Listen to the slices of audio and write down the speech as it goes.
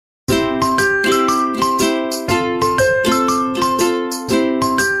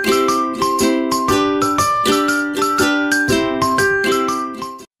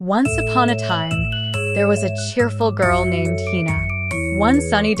Once upon a time, there was a cheerful girl named Hina. One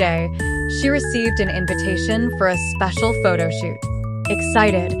sunny day, she received an invitation for a special photo shoot.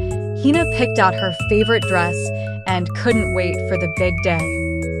 Excited, Hina picked out her favorite dress and couldn't wait for the big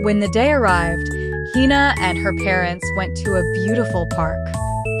day. When the day arrived, Hina and her parents went to a beautiful park.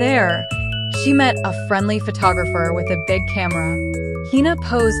 There, she met a friendly photographer with a big camera. Hina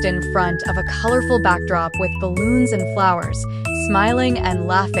posed in front of a colorful backdrop with balloons and flowers, smiling and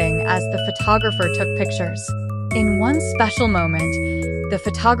laughing as the photographer took pictures. In one special moment, the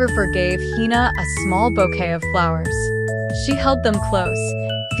photographer gave Hina a small bouquet of flowers. She held them close,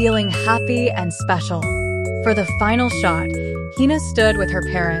 feeling happy and special. For the final shot, Hina stood with her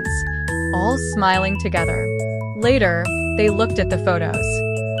parents, all smiling together. Later, they looked at the photos.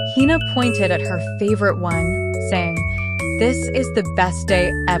 Hina pointed at her favorite one, saying, "This is the best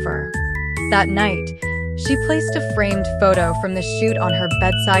day ever." That night, she placed a framed photo from the shoot on her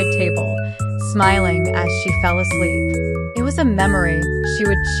bedside table, smiling as she fell asleep. It was a memory she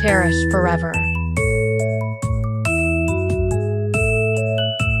would cherish forever.